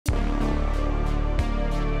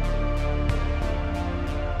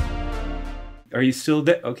Are you still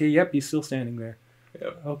there? Okay, yep, he's still standing there.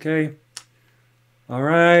 Yep. Okay. All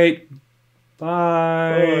right.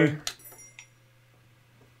 Bye.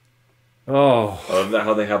 Oh. I love that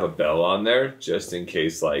how they have a bell on there just in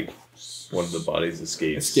case, like, one of the bodies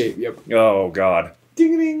escapes. Escape, yep. Oh, God.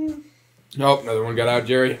 Ding ding. Nope, another one got out,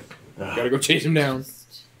 Jerry. Gotta go chase him down.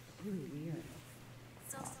 Really weird.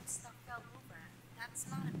 So some stuff fell over. That's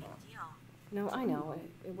not a big deal. No, I know.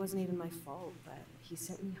 It wasn't even my fault, but he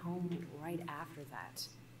sent me home right after that.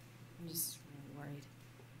 I'm just really worried.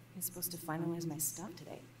 He's supposed to finalize my stuff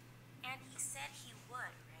today. And he said he would,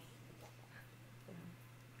 right?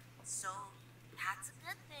 So that's a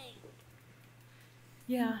good thing.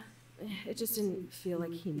 Yeah, it just didn't feel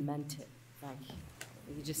like he meant it. Like,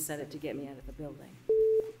 he just said it to get me out of the building.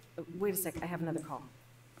 Wait a sec, I have another call.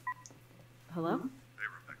 Hello? Hey,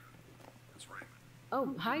 Rebecca. It's Raymond.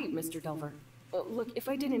 Oh, hi, Mr. Delver. Look, if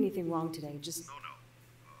I did anything wrong today, just... No.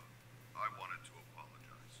 I wanted to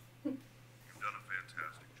apologize. You've done a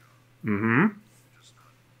fantastic job. Mm-hmm. Just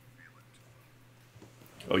not feeling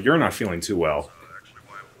too well. Oh, you're not feeling too well. That's actually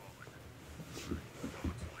why I'm calling. I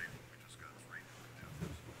know it's late, but we just got 3 new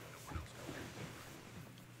detectives. No one else can do it.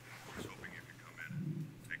 I was hoping you could come in and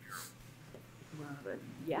take care of them. Well,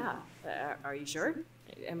 yeah. Are you sure?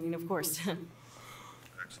 I mean, of course. Excellent.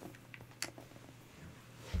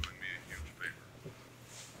 You're doing me a huge favor.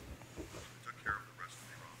 I took care of the rest of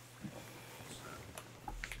the wrong. All set.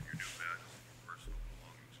 Your new badges and your personal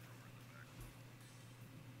belongings are over in the back room.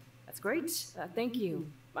 That's great. Thank you.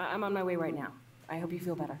 I'm on my way right now. I hope you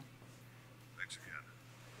feel better. Thanks again.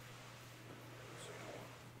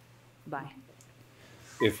 Bye.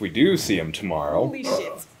 If we do see him tomorrow... Holy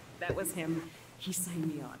shit. That was him. He signed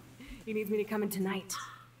me on. He needs me to come in tonight.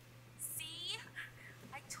 See?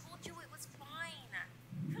 I told you it was fine.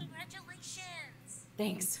 Congratulations.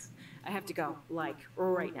 Thanks. I have to go. Like,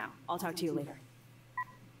 right now. I'll talk to you later.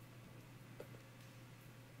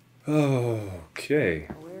 Okay.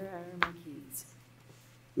 Where are my keys?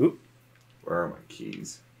 Oop. Where are my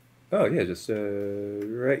keys? Oh, yeah, just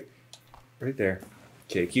right there.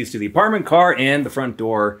 Okay, keys to the apartment, car, and the front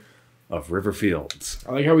door of River Fields.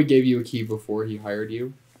 I like how we gave you a key before he hired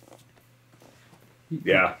you.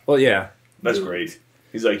 Yeah, Well, yeah. that's great.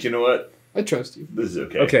 He's like, you know what? I trust you. This is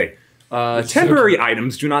okay. Okay. Temporary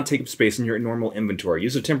items do not take up space in your normal inventory.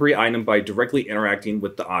 Use a temporary item by directly interacting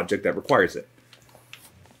with the object that requires it.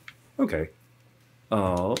 Okay.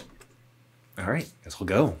 Oh. All right. Guess we'll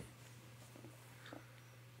go.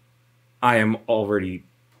 I am already...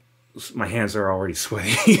 My hands are already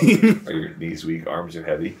sweaty. Are your knees weak? Arms are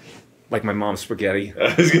heavy? Like my mom's spaghetti.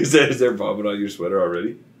 I was going to say, is there vomit on your sweater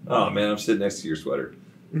already? Oh, man, I'm sitting next to your sweater.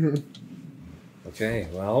 Okay,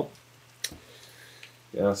 well...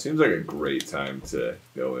 Yeah, it seems like a great time to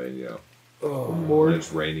go in, you know. Oh, When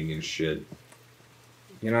it's raining and shit.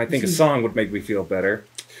 You know, I think a song would make me feel better.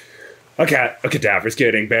 A cadaver's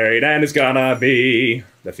getting buried, and it's gonna be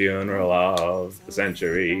the funeral of the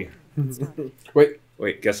century.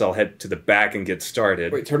 Wait, guess I'll head to the back and get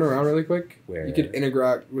started. Wait, turn around really quick. Where? You could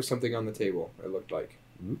interact with something on the table, it looked like.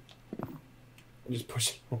 And just push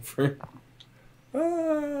it over.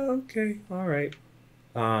 Okay, all right.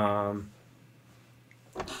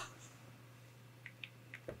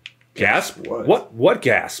 Gasp? What? What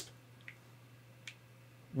gasp?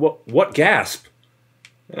 What gasp?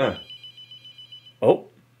 Yeah. Oh.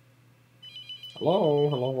 Hello,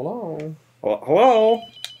 hello, hello. Hello?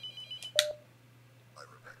 Hi,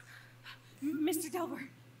 Rebecca. Mr. Delver,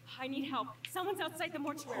 I need help. Someone's outside the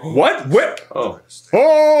mortuary. What? What? Oh.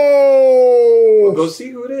 Oh! Well, go see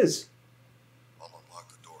who it is. I'll unlock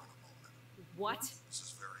the door in a moment. What? This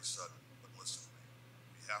is very sudden, but listen to me.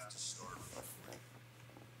 We have to start right away.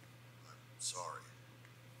 I'm sorry.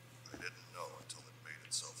 I didn't know until it made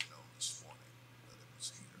itself known this morning that it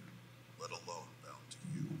was here, let alone bound to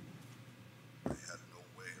you. I had no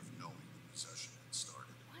way of knowing the possession had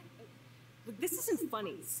started. What? Look, this isn't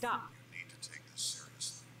funny. Stop. You need to take this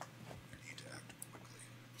seriously. You need to act quickly.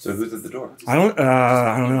 So who's at the door? I don't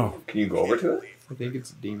know. Can you go over to it? I think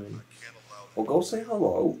it's a demon. I can't allow Well, go say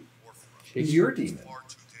hello. He's your demon. far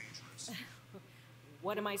too dangerous.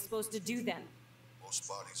 What am I supposed to do then? Most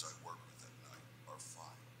bodies I work with at night are fine,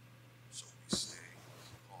 so we stay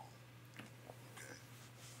calm. Okay?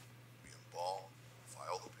 We embalm,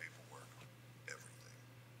 file the paperwork, everything.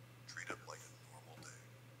 Treat it like a normal day.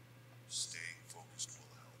 Staying focused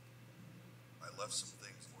will help. I left some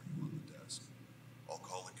things for you on the desk. I'll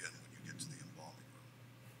call again when you get to the embalming room.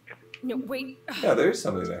 No, wait. Yeah, there is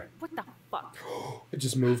somebody there. What the fuck? It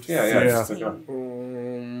just moved. Yeah. Yeah. Just click on.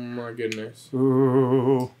 Oh my goodness.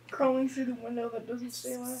 Ooh. Crawling through the window that doesn't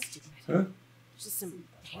stay left. Huh? Just some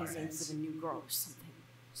hazing for the new girl or something.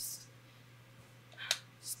 Just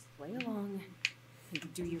play along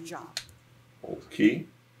and do your job. Old key.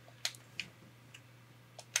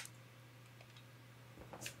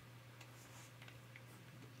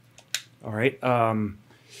 All right.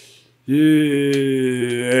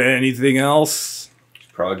 Anything else?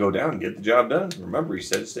 Should probably go down and get the job done. Remember, he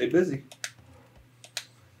said stay busy.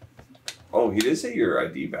 Oh, he did say your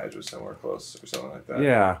ID badge was somewhere close or something like that.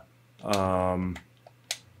 Yeah. Well,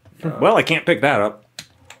 I can't pick that up.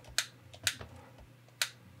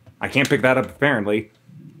 I can't pick that up, apparently.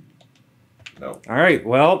 No. All right,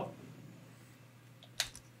 well.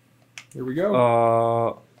 Here we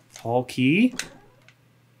go. Hall key.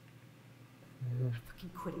 I'm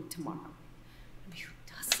fucking quitting tomorrow. I mean, who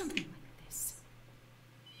does something like this?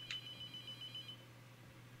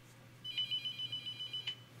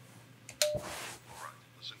 Alright,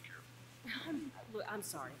 listen carefully. Look, I'm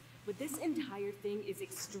sorry, but this entire thing is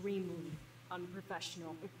extremely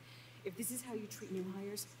unprofessional. If this is how you treat new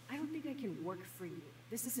hires, I don't think I can work for you.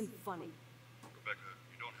 This isn't funny. Rebecca,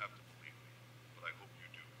 you don't have to believe me, but I hope you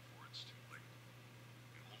do before it's too late.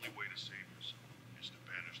 The only way to save yourself is to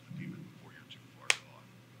banish the demon before you're too far gone.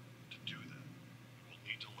 To do that, you will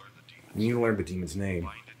need to learn the demon's You need to learn the demon's name.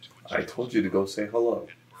 bind it to its I told you to go say hello.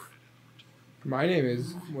 and burn it in the retort. My name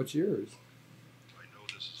is. What's yours? I know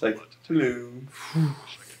this is It's like, a lot to take. hello. I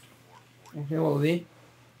wish I could do more for you. Hello, Lee.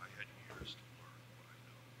 I had years to learn what I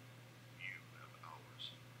know. You have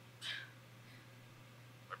hours.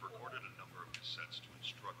 I've recorded a number of cassettes to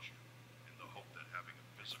instruct you in the hope that having a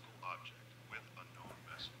physical object with a known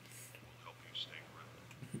message will help you stay grounded.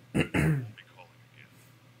 I won't be calling again.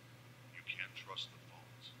 You can't trust the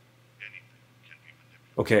phones. Anything can be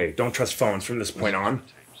manipulated. Okay, don't trust phones from this point on. Listen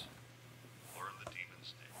to the tapes. Learn the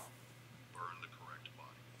demon's name. Burn the correct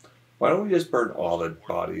body. Why don't we just burn all the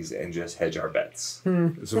bodies and just hedge our bets?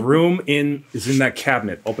 There's a room is in that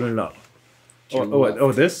cabinet. Open it up.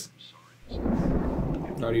 Oh, this? I'm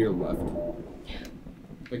sorry. Now to your left.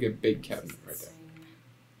 Like a big cabinet right there.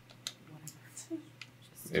 Whatever.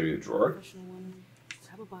 Just Maybe a drawer? professional one.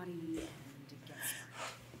 Grab a body and get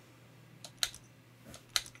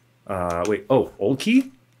started. Wait. Oh, old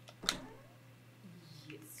key?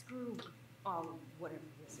 Yeah, screw whatever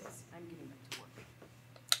this is. I'm getting back to work.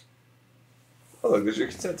 Oh, look, there's your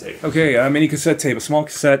cassette tape. Okay, mini cassette tape. A small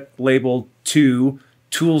cassette labeled 2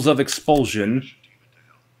 Tools of Expulsion. Push a demon to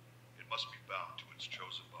hell. It must be bound to its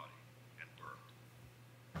chosen body and burned.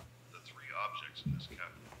 The 3 objects in this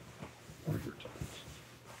cabinet are your tools.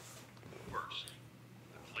 First,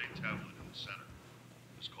 the clay tablet in the center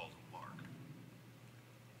is called a mark.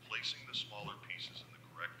 Placing the smaller pieces in the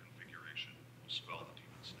correct configuration will spell the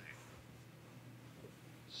demon's name.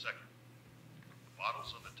 Second, the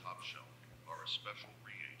bottles on the top shelf are a special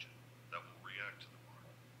reagent that will react to the mark.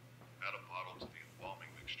 Add a bottle to the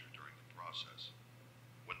embalming mixture during the process.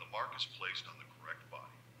 When the mark is placed on the correct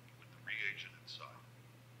body with the reagent inside,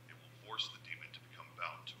 it will force the demon to become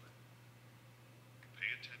bound to it.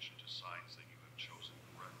 Pay attention to signs that you have chosen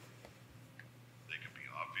correctly. They can be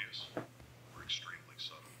obvious or extremely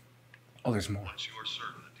subtle. Oh, there's more. Once you are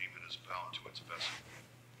certain the demon is bound to its vessel,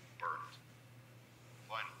 burn it.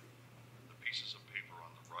 Finally, the pieces of paper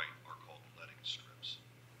on the right are called letting strips.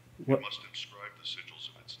 You What? must inscribe the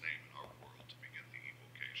sigils of its name in our world to begin the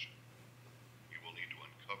evocation. You will need to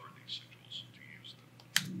uncover these sigils to use them.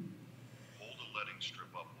 Hold a letting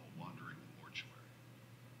strip up while wandering the mortuary.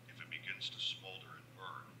 If it begins to smolder and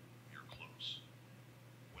burn, you're close.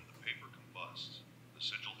 When the paper combusts, the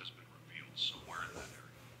sigil has been revealed somewhere in that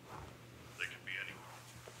area. They can be anywhere,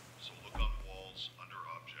 so look on walls, under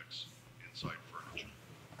objects, inside furniture,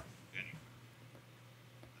 anywhere.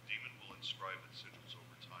 The demon will inscribe its sigils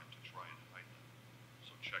over time to try and hide them,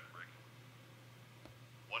 so check regularly.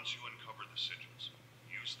 Once you uncover the sigils,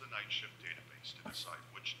 use the night shift database to decide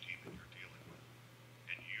which demon you're dealing with,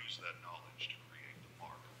 and use that knowledge to create the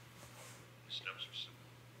mark. The steps are simple.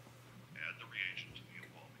 Add the reagent to the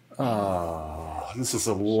embalming. This is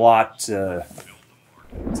a lot to Build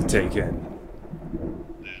the mark. take in.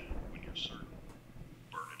 Then, when you're certain,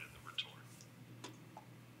 burn it in the retort.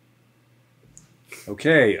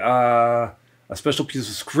 Okay, a special piece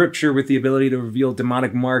of scripture with the ability to reveal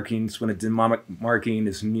demonic markings. When a demonic marking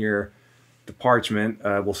is near the parchment,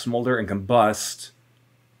 will smolder and combust.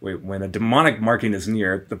 Wait, when a demonic marking is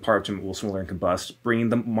near, the parchment will smolder and combust, bringing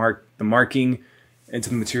the marking into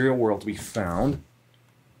the material world to be found.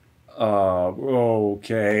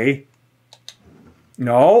 Okay.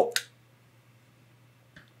 No.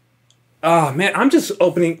 Man, I'm just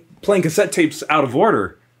playing cassette tapes out of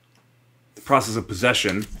order. The process of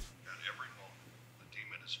possession. At every moment, the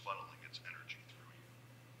demon is funneling its energy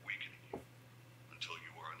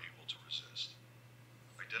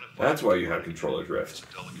That's why you have controller drift. It's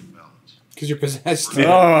a delicate balance. Because you're possessed. That's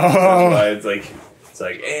why it's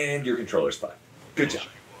like, and your controller's fine. Good job.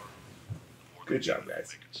 Good job,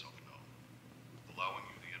 guys. Make itself known, allowing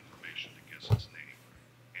you the information to guess its name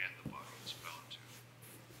and the body it's bound to.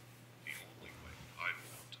 The only way I've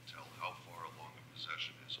found to tell how far along a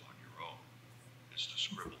possession is on your own is to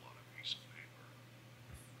scribble on a piece of paper.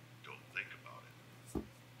 Don't think about it.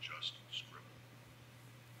 Just scribble.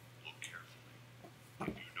 Look carefully.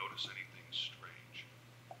 If you notice anything strange,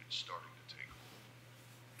 it's starting to take hold.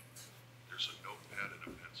 There's a notepad and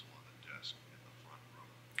a pencil on the desk in the front room.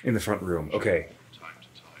 In the front room. Okay. From time to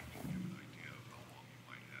time, can give an idea of how long you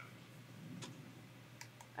might have.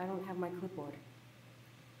 I don't have my clipboard.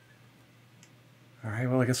 All right,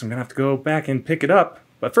 well, I guess I'm going to have to go back and pick it up.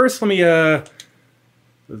 But first, let me, what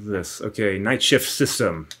is this? Okay, night shift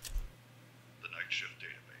system. The Night Shift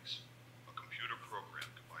Database, a computer program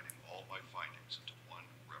combining all my findings into one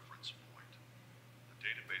reference point. The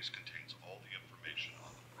database contains all the information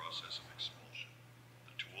on the process of expulsion,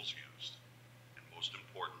 the tools used, and most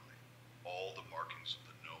importantly, all the markings of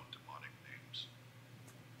the known demonic names.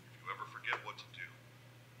 If you ever forget what to do,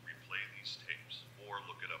 replay these tapes or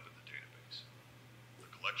look it up in the database. The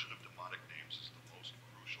collection of demonic names is the most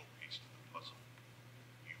crucial piece to the puzzle.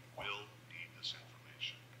 You will need this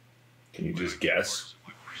information. Can you just guess?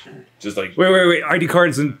 Just like Wait. ID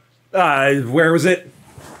cards and, where was it?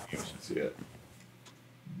 you should see it.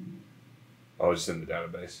 Oh, it's in the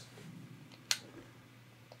database.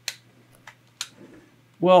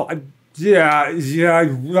 Well, I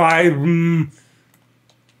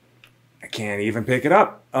can't even pick it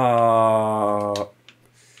up. All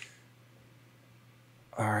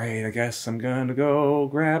right, I guess I'm gonna go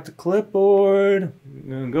grab the clipboard.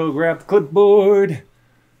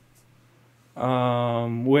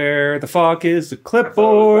 Where the fuck is the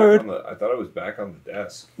clipboard? I thought it was back on the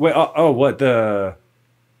desk. Wait, what the?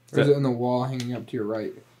 Or is it on the wall hanging up to your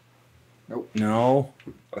right? No.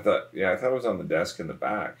 I thought it was on the desk in the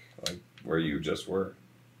back, like where you just were.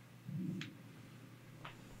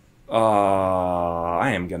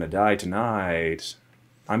 I am gonna die tonight.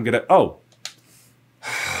 I'm gonna. Oh.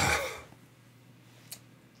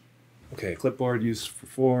 Okay, clipboard used for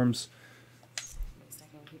forms. At least I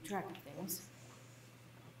can keep track of things.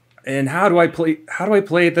 And how do I play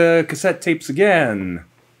the cassette tapes again?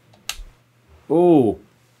 Oh.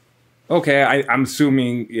 Okay, I'm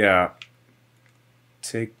assuming, yeah.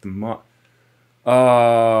 Take the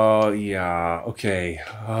yeah, okay.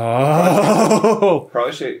 Oh.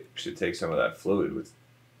 Probably should take some of that fluid with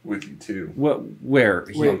you too. What? Where?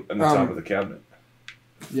 Wait. On the top of the cabinet.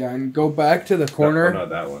 Yeah, and go back to the corner. No, not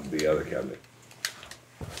that one. The other cabinet.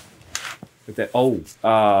 With that,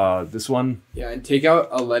 this one. Yeah, and take out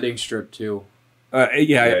a leading strip too.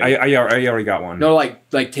 Yeah. I already got one. No, like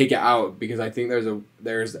take it out because I think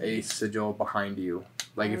there's a sigil behind you.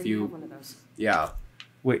 Like I if already you, have one of those. yeah,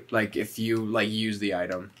 Wait, like if you use the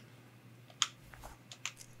item.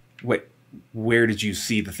 wait. Where did you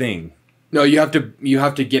see the thing? No, you have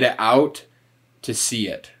to get it out to see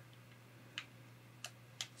it.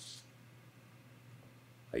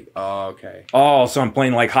 Like, oh, okay. Oh, so I'm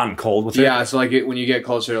playing like hot and cold with it? Yeah, so like when you get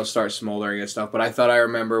closer, it'll start smoldering and stuff. But I thought I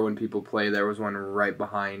remember when people play, there was one right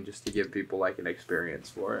behind just to give people like an experience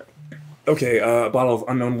for it. Okay, a bottle of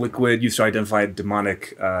unknown liquid used to identify a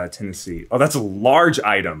demonic tendency. Oh, that's a large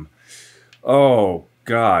item. Oh,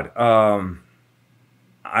 God.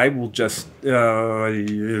 I will just...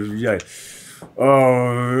 yeah.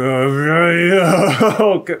 Oh,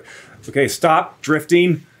 okay, stop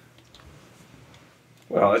drifting.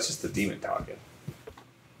 Well, that's just the demon talking.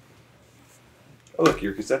 Oh, look,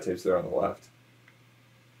 your cassette tapes there on the left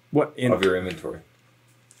What in... of your inventory.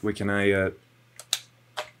 Wait, can I... You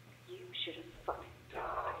should have fucking died.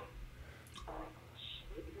 I will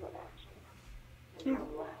slit your ass and your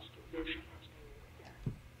last vision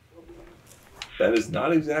will be That is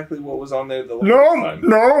not exactly what was on there the last time.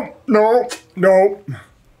 No.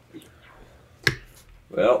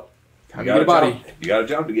 Well, Time to get a body. You got a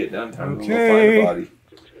job to get done. Time to go Okay. find a body.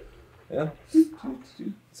 Yeah.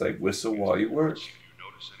 It's like whistle while you work.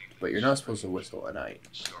 But you're not supposed to whistle at night.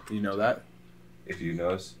 Do you know that? If you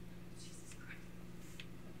notice.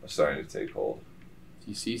 I'm starting to take hold. If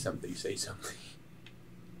you see something, say something.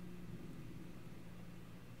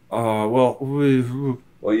 Well...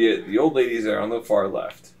 Well, yeah, the old ladies are on the far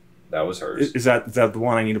left. That was hers. Is that the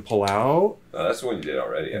one I need to pull out? No, that's the one you did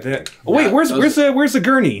already. I think. Oh, wait, Yeah, where's the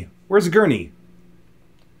gurney? Where's the gurney?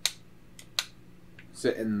 It's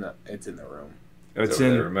in the room. It's So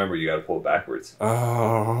in. remember, you got to pull it backwards.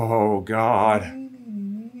 Oh God.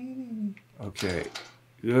 Okay.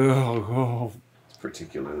 Oh.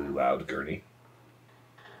 particularly loud gurney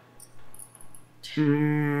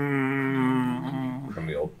Mm. from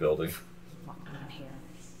the old building. Fuck in here.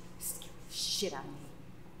 Scare the shit out of me.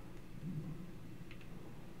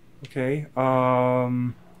 Okay.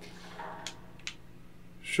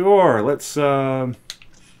 Sure. Let's. I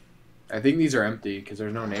think these are empty because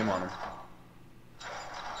there's no name on them.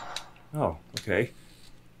 Oh. Okay.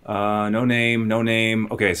 No name. No name.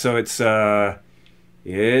 Okay. So it's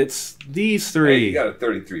these Hey, three. you got a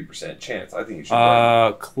 33% chance. I think you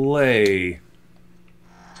should. Clay.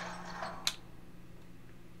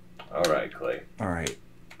 All right, Clay. All right.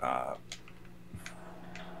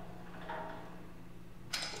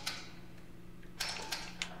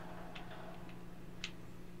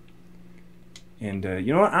 And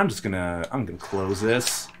you know what? I'm gonna close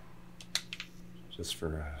this just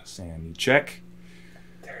for a sanity check.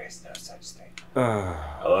 There is no such thing. Uh,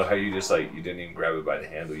 I love how you just like you didn't even grab it by the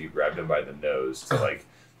handle. You grabbed him by the nose to like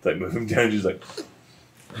move him down. Just like,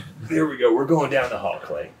 there we go. We're going down the hall,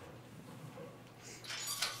 Clay.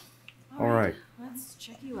 all right. Let's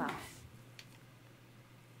check you out.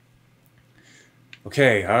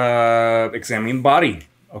 Okay. Examining the body.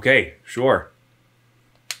 Okay. Sure.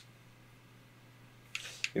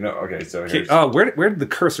 You know. Okay. So Okay. here's Where did the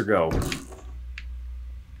cursor go?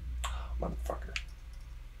 motherfucker.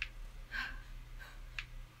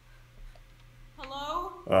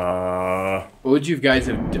 Hello? What would you guys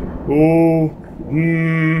have done? Oh.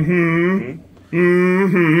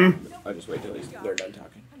 I'll just wait till they're done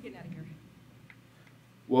talking. I'm getting out of here.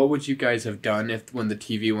 What would you guys have done if, when the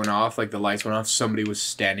TV went off, like the lights went off, somebody was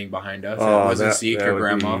standing behind us? Oh, it wasn't Zeke or would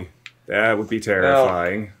Grandma. that would be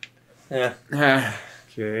terrifying. Yeah.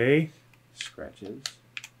 Okay. Scratches.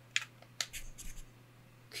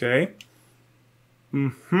 Okay.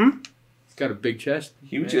 He's got a big chest.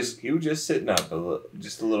 He was just sitting up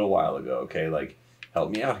just a little while ago. Okay, like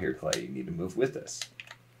help me out here, Clay. You need to move with us.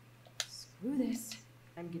 Screw this.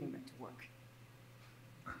 I'm getting back to work.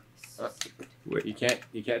 Wait, you can't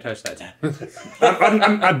touch that.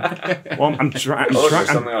 I'm trying. Oh, look, there's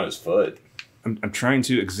something on his foot. I'm trying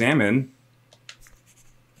to examine.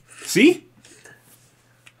 See?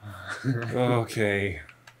 Okay.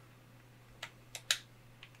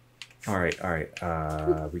 All right.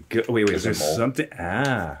 We go. Wait. There's a There's mole. something.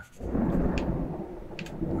 All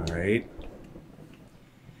right.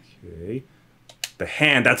 Okay. The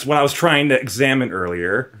hand. That's what I was trying to examine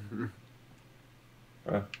earlier.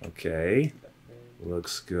 Okay.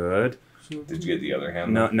 Looks good. Did you get the other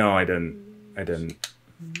hand? No, I didn't.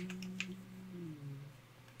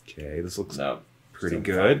 Okay, this looks No. pretty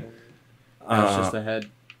Still good. That's just the head.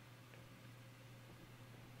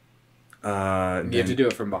 You have to do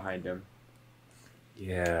it from behind him.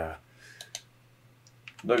 Yeah.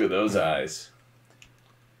 Look at those eyes.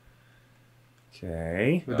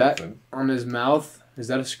 Okay. With that Nothing. on his mouth, is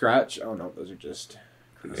that a scratch? Oh no, those are just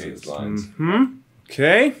Creates creases. lines.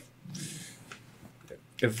 Okay.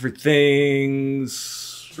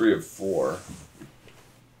 Everything's 3 of 4.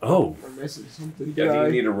 Oh. We're missing something. Yeah,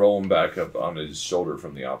 you need to roll him back up on his shoulder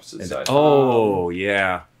from the opposite side. Oh,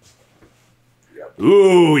 yeah.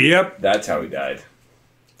 Ooh, yep. That's how he died.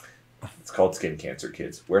 It's called skin cancer,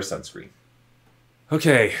 kids. Wear sunscreen.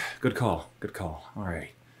 Okay. Good call. All right.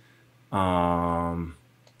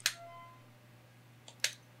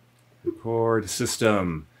 Record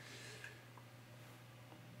system.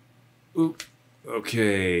 Oop.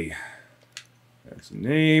 Okay. That's the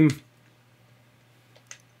name.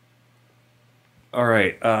 All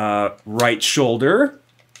right. Right shoulder.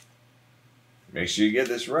 Make sure you get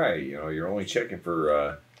this right. You know, you're only checking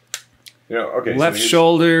for, okay. Left so here's-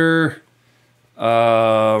 shoulder.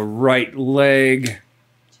 Right leg.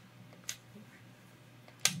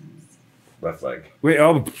 Left leg. Wait.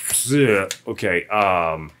 Oh. Okay.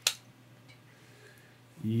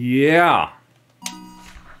 Yeah.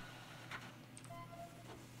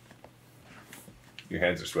 Your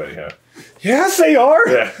hands are sweaty, huh? Yes, they are.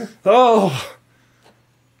 Yeah. Oh.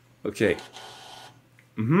 Okay.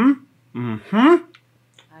 I need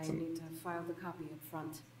to file the copy up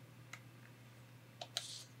front.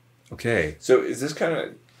 Okay. So is this kind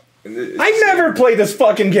of? I've never played this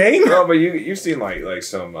fucking game. No, but you've seen like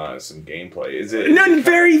some gameplay. Is it? None.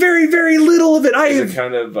 Very, very, very little of it. I Is have. it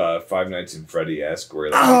kind of Five Nights at Freddy-esque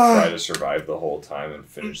where like, you try to survive the whole time and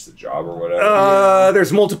finish the job or whatever?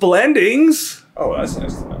 There's multiple endings. Oh, that's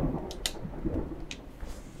nice to know.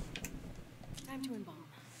 Time to embalm.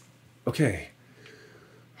 Okay.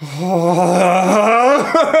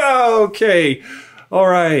 Okay. All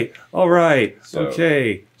right. So-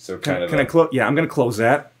 Okay. So Can kind of I close? Yeah, I'm gonna close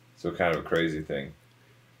that. so kind of a crazy thing.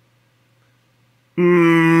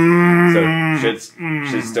 So shit's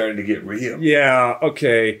starting to get real. Yeah.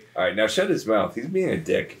 Okay. All right, now shut his mouth. He's being a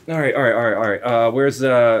dick. All right. Where is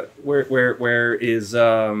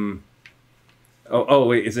Oh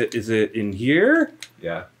wait, is it in here?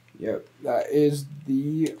 Yeah. Yep, that is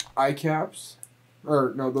the eye caps.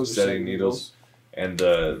 Or no, those are Setting needles and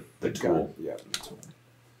the tool. Yeah, the tool.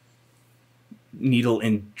 Needle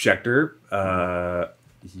injector. Yeah.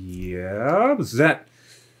 Was that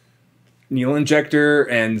needle injector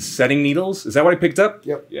and setting needles? Is that what I picked up?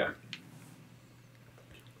 Yep. Yeah.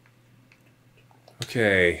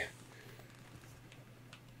 Okay.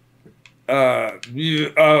 Whack.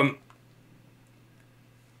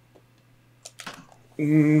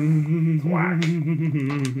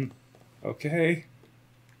 Okay.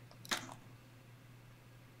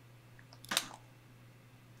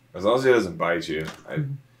 As long as he doesn't bite you, I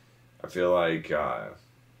feel like, yeah,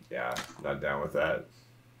 not down with that.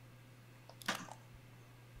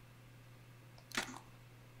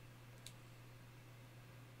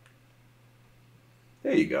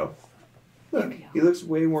 There you go. Look, he looks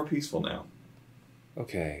way more peaceful now.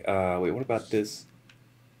 Okay. Wait. What about this?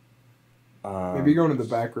 Maybe go into the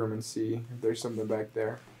back room and see if there's something back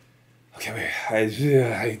there. Okay.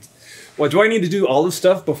 Wait. What do I need to do? All this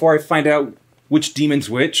stuff before I find out which demon's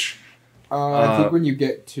which? I think when you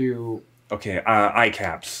get to... Okay. Eye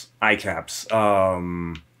caps.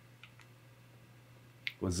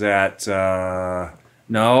 Was that?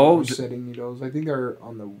 No. Setting needles. I think they're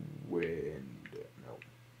on the wind.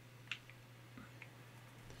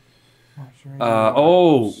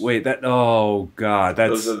 Oh wait, that. Oh god,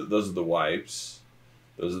 that's. Those are the wipes.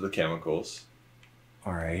 Those are the chemicals.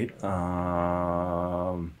 All right.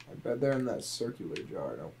 I bet they're in that circular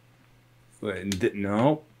jar. No. Wait,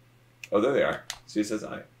 no. Oh, there they are. See, it says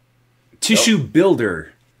eye. Tissue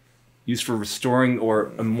builder, used for restoring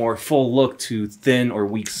or a more full look to thin or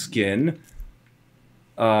weak skin.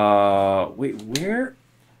 Wait, where?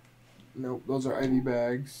 Nope, those are IV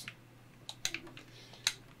bags.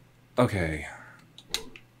 Okay.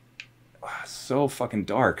 So fucking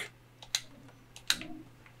dark.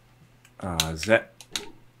 Is that...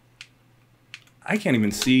 I can't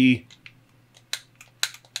even see...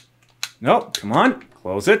 Nope, come on.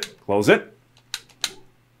 Close it. Close it.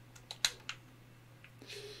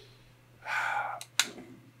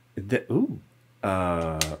 Ooh.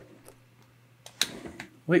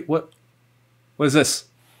 Wait, what? What is this?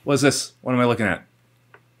 What is this? What am I looking at?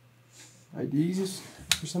 IDs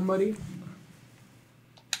for somebody?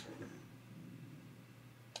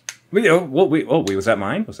 Wait, wait, was that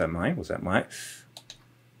mine? Was that mine?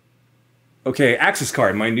 Okay, access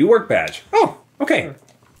card, my new work badge. Oh, okay.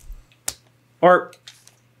 Or,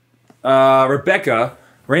 Rebecca,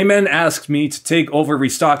 Raymond asked me to take over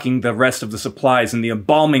restocking the rest of the supplies in the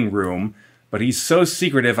embalming room, but he's so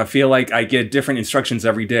secretive I feel like I get different instructions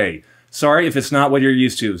every day. Sorry if it's not what you're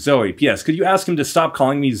used to. Zoe, P.S. Could you ask him to stop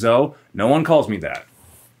calling me Zoe? No one calls me that.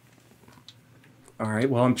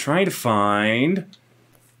 Alright, well, I'm trying to find...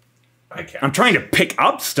 I'm trying to pick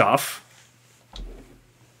up stuff.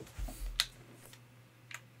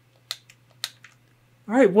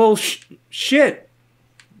 Alright, well, shit.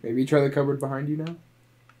 Maybe try the cupboard behind you now?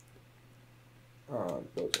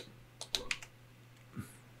 Those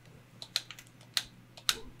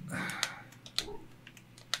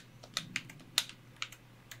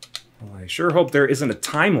Well, I sure hope there isn't a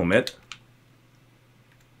time limit.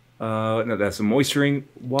 No, that's a moisturizing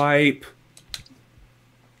wipe.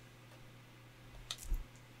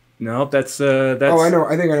 Nope, that's... Oh, I know.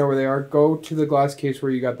 I think I know where they are. Go to the glass case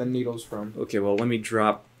where you got the needles from. Okay, well, let me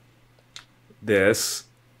drop this.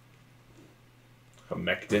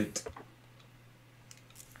 Humectant.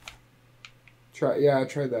 Try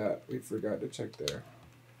that. We forgot to check there.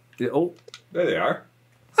 Oh, There they are.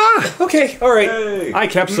 ah, okay, all right. Hey. Eye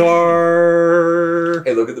caps are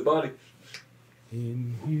Hey, look at the body.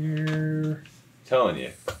 in here. Telling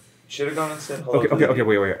you. Should have gone and said hello. Okay,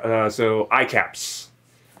 wait. So eye caps.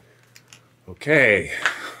 Okay.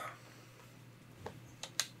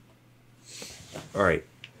 All right.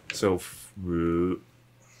 So,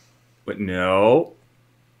 but no.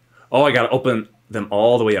 Oh, I gotta open them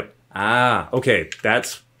all the way up. Ah, okay.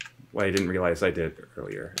 That's what I didn't realize I did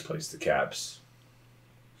earlier. Place the caps.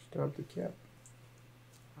 Stop the cap.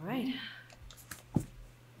 All right.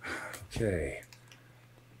 Okay.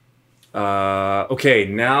 Okay,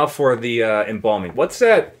 now for the embalming. What's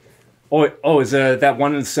that? Oh, is that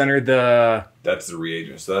one in the center the... That's the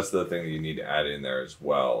reagent. So that's the thing that you need to add in there as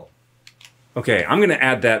well. Okay, I'm going to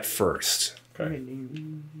add that first. Okay.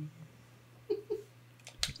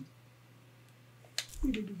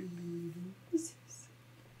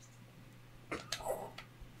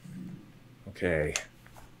 Okay.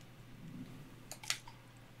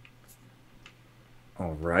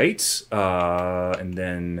 All right. And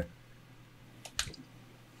then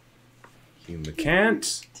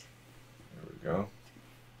Humicant. There we go.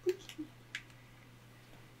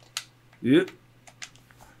 Yep.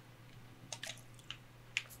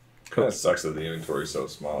 Kind of sucks that the inventory is so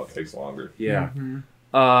small. It takes longer. Yeah.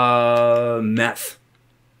 Meth.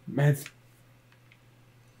 Meth.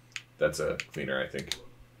 That's a cleaner, I think.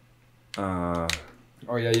 Oh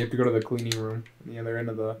yeah, you have to go to the cleaning room on the other end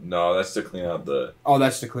of the. No, that's to clean out the Oh,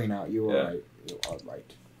 that's to clean out. You were Yeah. right. You are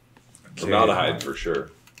right. formaldehyde for sure.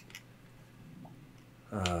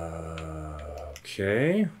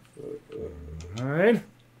 Okay. All right.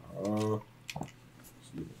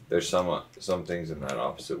 There's some things in that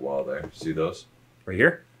opposite wall there. See those? Right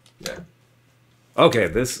here? Yeah. Okay,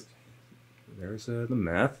 this... There's the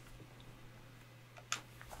meth.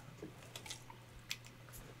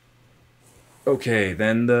 Okay,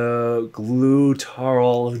 then the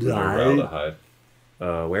glutaraldehyde.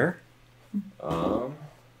 Formaldehyde. Where?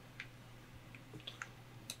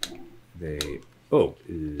 They... Oh,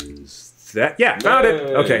 is that... Yeah, found it!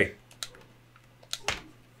 Yay. Okay.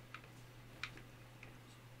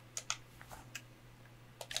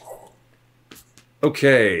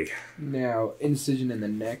 Okay. Now, incision in the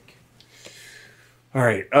neck. All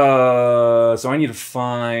right. So I need to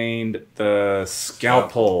find the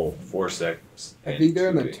scalpel. Forceps. I think they're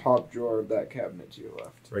in the tubing. top drawer of that cabinet to your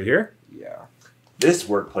left. Right here? Yeah. This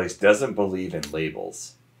workplace doesn't believe in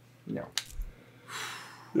labels. No.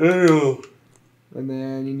 Ew. And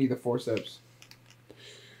then you need the forceps.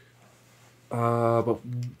 But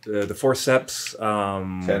the forceps.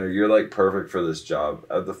 Tanner, you're like perfect for this job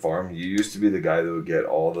at the farm. You used to be the guy that would get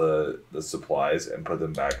all the supplies and put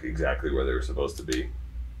them back exactly where they were supposed to be.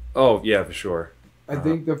 Oh yeah, for sure. I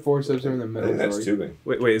think the forceps are in the I middle think that's drawer. tubing.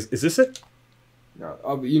 Wait. Is this it? No,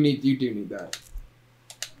 oh, but you do need that.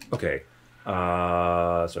 Okay.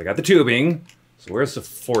 So I got the tubing. So where's the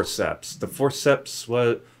forceps? The forceps.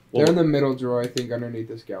 What? They're in the middle drawer, I think, underneath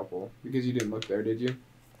the scalpel. Because you didn't look there, did you?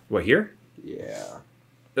 What here? Yeah.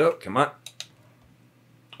 Oh, come on.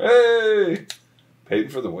 Hey! Payton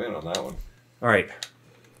for the win on that one. All right.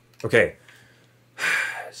 Okay.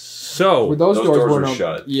 So Well, those those doors doors weren't were open.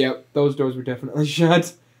 shut. Yep, those doors were definitely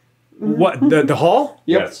shut. what? The hall?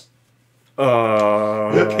 Yep. Yes.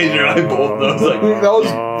 Peyton and I both know, like, those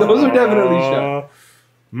are definitely shut.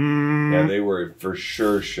 Yeah, they were for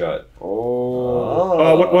sure shut.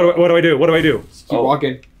 Oh. What do I do? What do I do? Just keep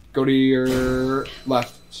walking. Go to your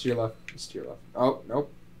left. It's to your left. It's to your left. Oh, nope.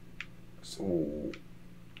 So,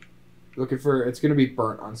 Looking for, it's going to be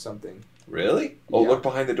burnt on something. really? Oh, Yeah. look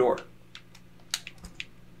behind the door.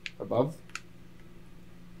 Above?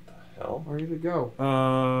 Hell? Where did it go?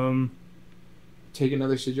 Um, Take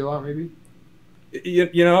another sigil out, maybe?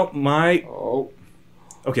 you know my. Oh.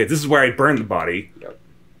 Okay, this is where I burned the body. Yep.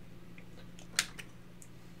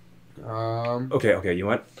 Okay. You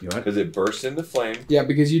want? Because it burst into flame. Yeah,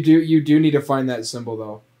 because you do need to find that symbol,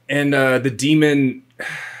 though. And the demon.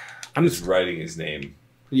 I'm Just just. writing his name.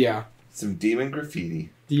 Yeah. Some demon graffiti.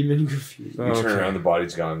 Demon graffiti. You turn around, the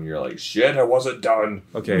body's gone, and you're like, shit, I wasn't done.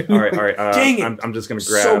 Okay. All right. Dang it. I'm just gonna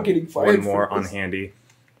So grab getting fired one more for on this. handy.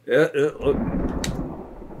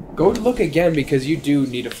 Go look again, because you do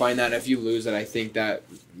need to find that. If you lose it, I think that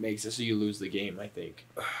makes it so you lose the game, I think.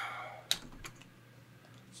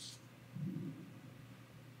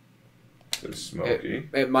 So smoky.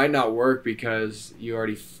 It might not work because you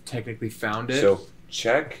already technically found it. So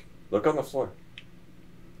check. Look on the floor.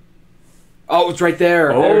 Oh, it's right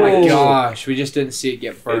there. Oh, my gosh. We just didn't see it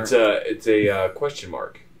get burnt. It's a question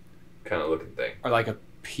mark kind of looking thing. Or like a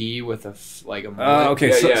P with a like a mullet. Okay,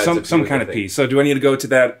 Yeah, so, yeah, it's a some P kind with of a thing. piece. So do I need to go to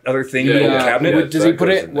that other thing in the Yeah, cabinet? yeah. Does he that put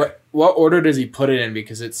goes it? in there. What order does he put it in?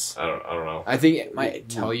 Because it's. I don't know. I think it might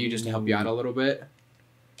tell you just to help you out a little bit.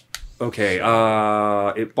 Okay.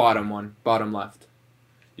 Bottom one, bottom left.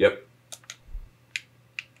 Yep.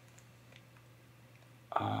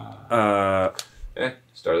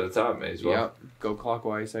 Start at the top, may as well. Yep. Go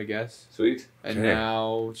clockwise, I guess. Sweet. And Okay.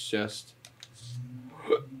 now it's just.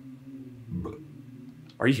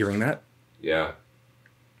 Are you hearing that? Yeah.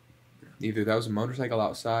 Either that was a motorcycle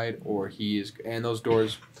outside, or he is. And those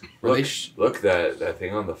doors. Were Look, they? look that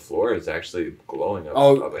thing on the floor is actually glowing up,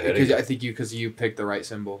 Oh, up ahead. because of I you. think you picked the right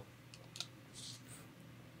symbol.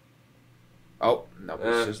 Oh no,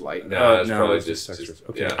 it's just light. No, it's no, probably it's just extras.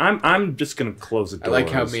 Okay. yeah. I'm just gonna close the I doors. like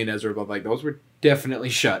how me and Ezra both like those were definitely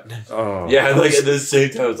shut. Oh. Yeah, like at the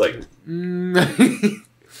same time, it's like.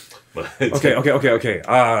 Okay.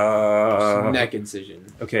 Neck incision.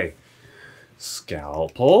 Okay.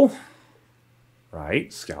 Scalpel.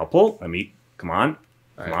 Right. Scalpel. Let me Come on.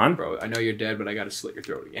 All Come right, on. bro. I know you're dead, but I gotta slit your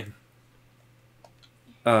throat again.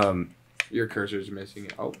 Your cursor's missing.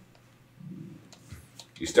 Oh.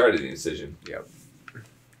 You started the incision. Yep.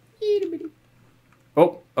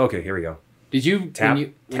 Oh, okay, here we go. Did you Tap,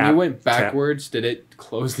 when tap, you went backwards? Did it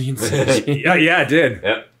close the incision? Yeah, it did.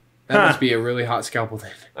 Yep. That must be a really hot scalpel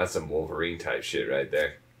then. That's some Wolverine type shit right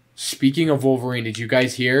there. Speaking of Wolverine, did you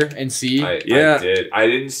guys hear and see? I did. I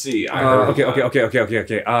didn't see. I heard. Okay.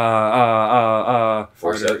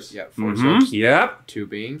 Forceps. Yeah, forceps. Yep.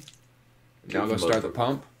 Tubing. Now go start the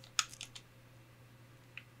pump.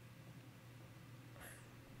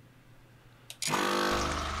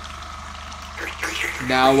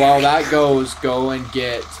 Now, while that goes, go and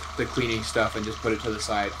get the cleaning stuff and just put it to the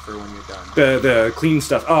side for when you're done. The clean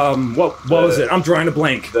stuff. What was it? I'm drawing a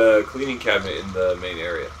blank. The cleaning cabinet in the main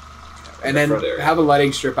area. And then have a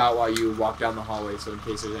lighting strip out while you walk down the hallway, so in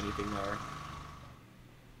case there's anything there.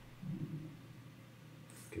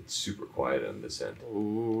 Get super quiet on this end.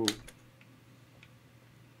 Ooh.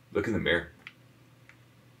 Look in the mirror.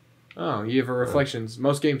 Oh, you have a reflections.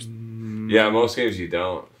 Most games. Yeah, most games you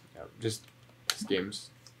don't. Yeah, just this game's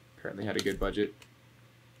apparently had a good budget.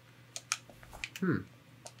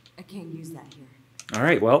 I can't use that here. All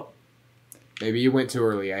right, well. Maybe you went too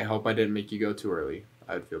early. I hope I didn't make you go too early.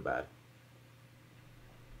 I would feel bad.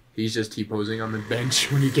 He's just T-posing on the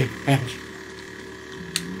bench when you get back.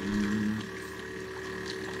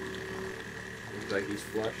 Looks like he's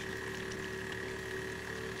flushed.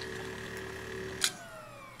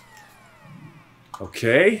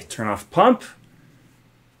 Okay, turn off pump.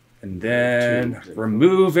 And then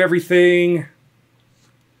remove everything.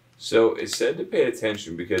 So it said to pay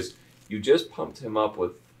attention because you just pumped him up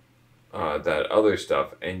with that other stuff,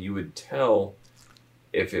 and you would tell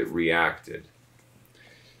if it reacted.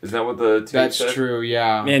 Isn't that what the tape That's said? true,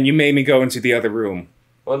 yeah. Man, you made me go into the other room.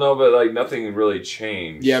 Well, no, but like nothing really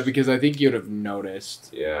changed. Yeah, because I think you'd have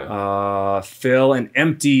noticed. Yeah. Fill an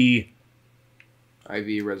empty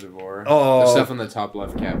IV reservoir. Oh. The stuff on the top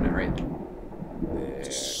left cabinet right there.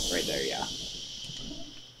 Right there, yeah.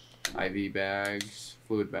 IV bags,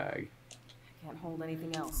 fluid bag. I can't hold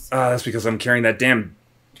anything else. That's because I'm carrying that damn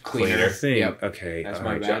Cleaner. thing. Yep. Okay. That's All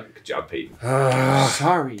my right, bad. Good job, Peyton.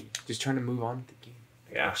 Sorry. Just trying to move on with the game.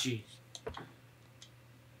 Yeah. Jeez.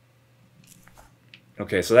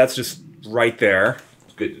 Okay, so that's just right there.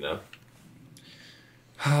 It's good to know.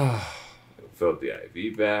 Fill up the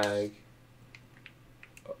IV bag,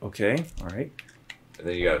 Okay, all right. and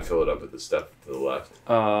then you gotta fill it up with the stuff to the left.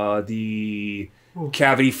 The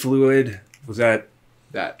cavity fluid, was that?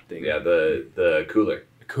 That thing. Yeah, the cooler.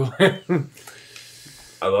 Cool.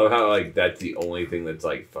 I love how like that's the only thing that's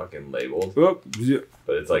like fucking labeled, Oh,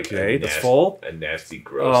 but it's like okay, that's full. A nasty,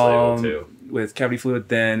 gross label too. With cavity fluid,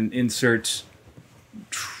 then insert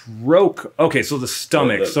troch. Okay, so the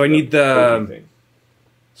stomach. So I need poking thing.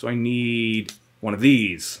 So I need one of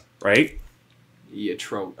these, right? Yeah,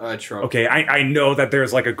 trope. Okay, I know that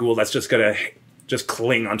there's like a ghoul that's just gonna just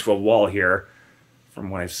cling onto a wall here, from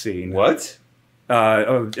what I've seen. What?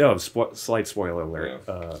 Slight spoiler alert.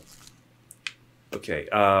 Yeah. Okay.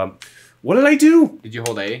 What did I do? Did you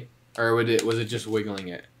hold A? Or was it just wiggling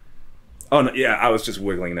it? Oh, no, yeah, I was just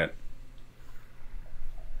wiggling it.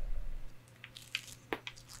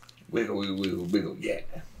 Wiggle, wiggle, wiggle, wiggle, yeah.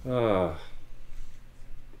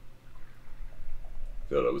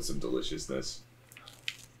 Filled up with some deliciousness.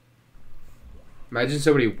 Imagine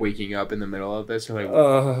somebody waking up in the middle of this. Like,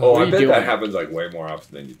 Oh, what I are you bet doing? that happens like way more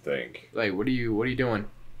often than you think. Like, what are you doing?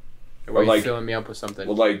 Or But, are you like- filling me up with something?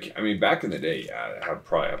 Well, like, I mean, back in the day, yeah, it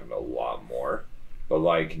probably happened a lot more. But,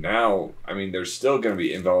 like, now, I mean, there's still going to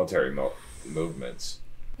be involuntary movements.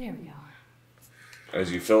 There we go.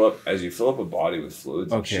 As you fill up a body with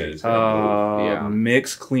fluids and shit, Okay. it's gonna move. Yeah.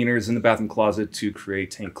 Mix cleaners in the bathroom closet to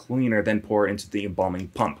create tank cleaner, then pour into the embalming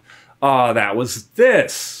pump. That was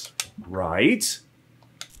this, right?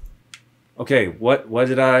 Okay, what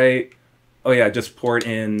did I... Oh yeah, just pour it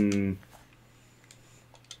in...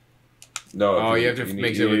 No, Oh, you have to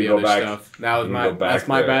mix it with the other stuff. That's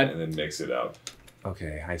my bad. And then mix it up.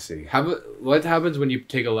 Okay, I see. What happens when you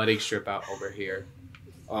take a lighting strip out over here?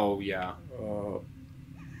 Oh, yeah.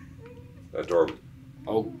 That door.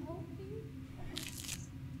 Oh,